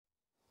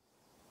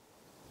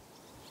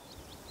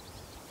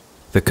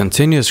The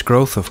continuous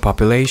growth of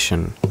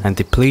population and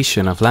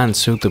depletion of land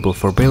suitable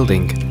for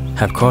building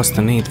have caused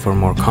the need for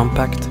more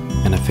compact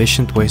and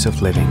efficient ways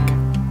of living.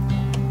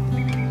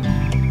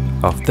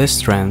 Of this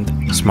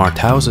trend, smart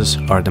houses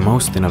are the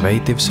most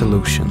innovative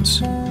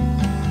solutions.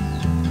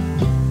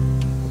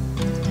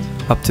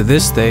 Up to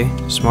this day,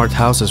 smart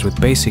houses with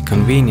basic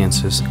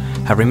conveniences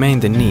have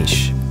remained a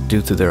niche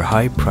due to their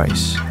high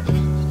price.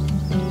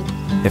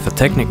 If a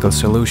technical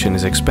solution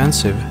is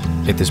expensive,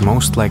 it is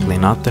most likely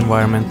not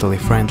environmentally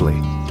friendly.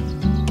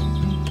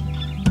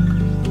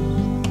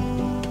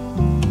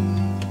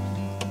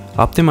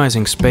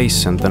 Optimizing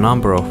space and the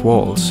number of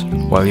walls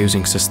while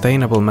using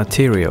sustainable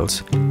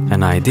materials,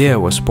 an idea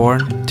was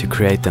born to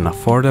create an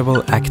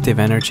affordable active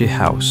energy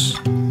house.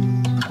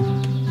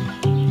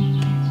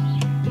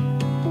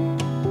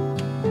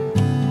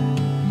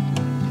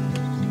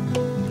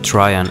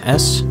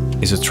 Trian-S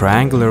is a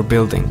triangular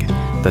building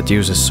that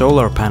uses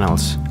solar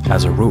panels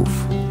as a roof.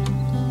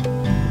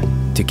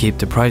 To keep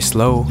the price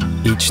low,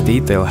 each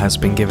detail has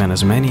been given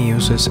as many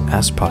uses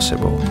as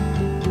possible.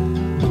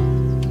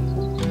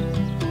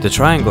 The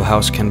triangle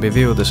house can be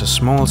viewed as a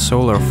small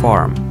solar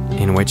farm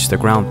in which the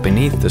ground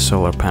beneath the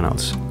solar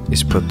panels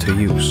is put to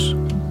use.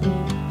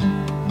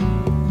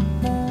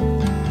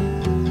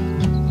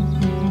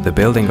 The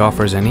building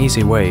offers an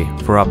easy way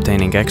for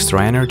obtaining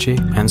extra energy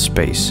and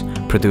space,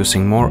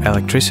 producing more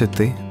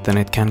electricity than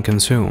it can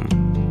consume.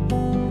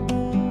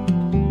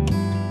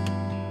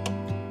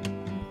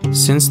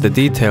 Since the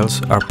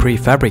details are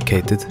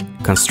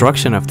prefabricated,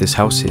 construction of this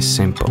house is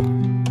simple.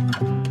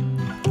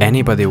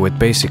 Anybody with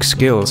basic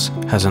skills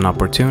has an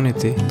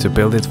opportunity to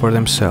build it for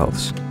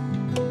themselves.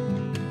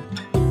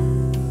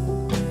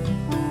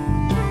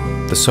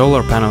 The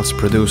solar panels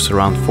produce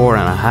around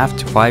 4.5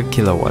 to 5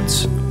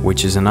 kilowatts,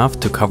 which is enough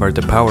to cover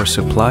the power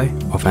supply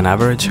of an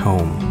average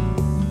home.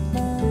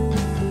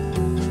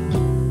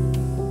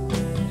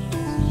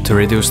 To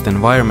reduce the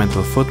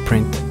environmental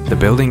footprint, the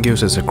building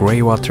uses a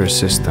grey water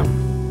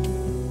system.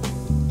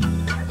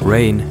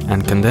 Rain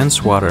and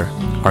condensed water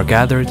are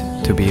gathered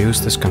to be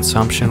used as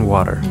consumption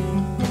water.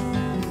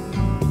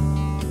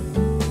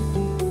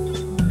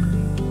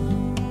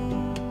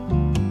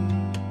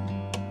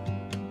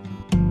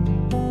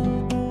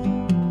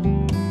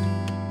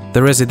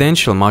 The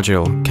residential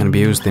module can be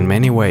used in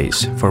many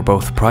ways for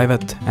both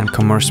private and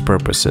commerce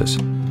purposes.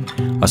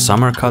 A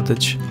summer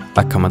cottage,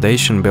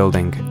 accommodation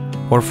building,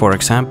 or for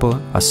example,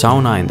 a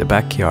sauna in the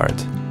backyard.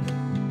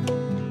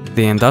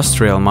 The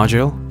industrial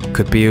module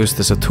could be used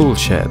as a tool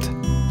shed,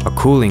 a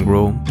cooling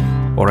room,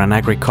 or an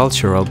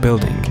agricultural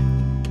building.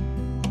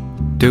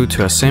 Due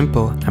to a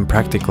simple and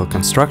practical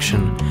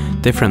construction,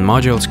 different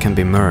modules can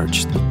be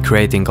merged,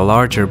 creating a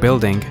larger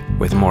building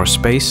with more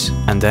space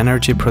and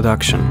energy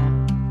production.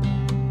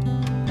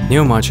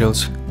 New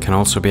modules can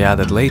also be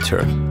added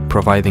later,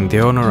 providing the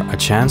owner a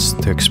chance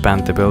to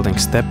expand the building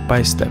step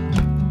by step.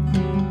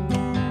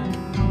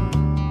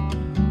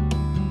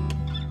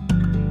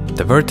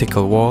 The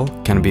vertical wall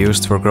can be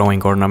used for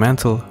growing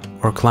ornamental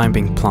or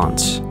climbing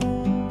plants.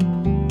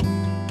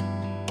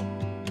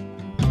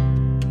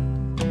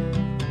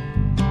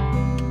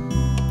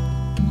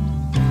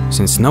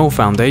 Since no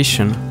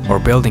foundation or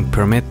building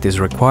permit is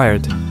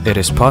required, it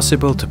is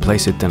possible to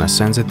place it in a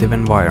sensitive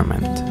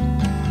environment.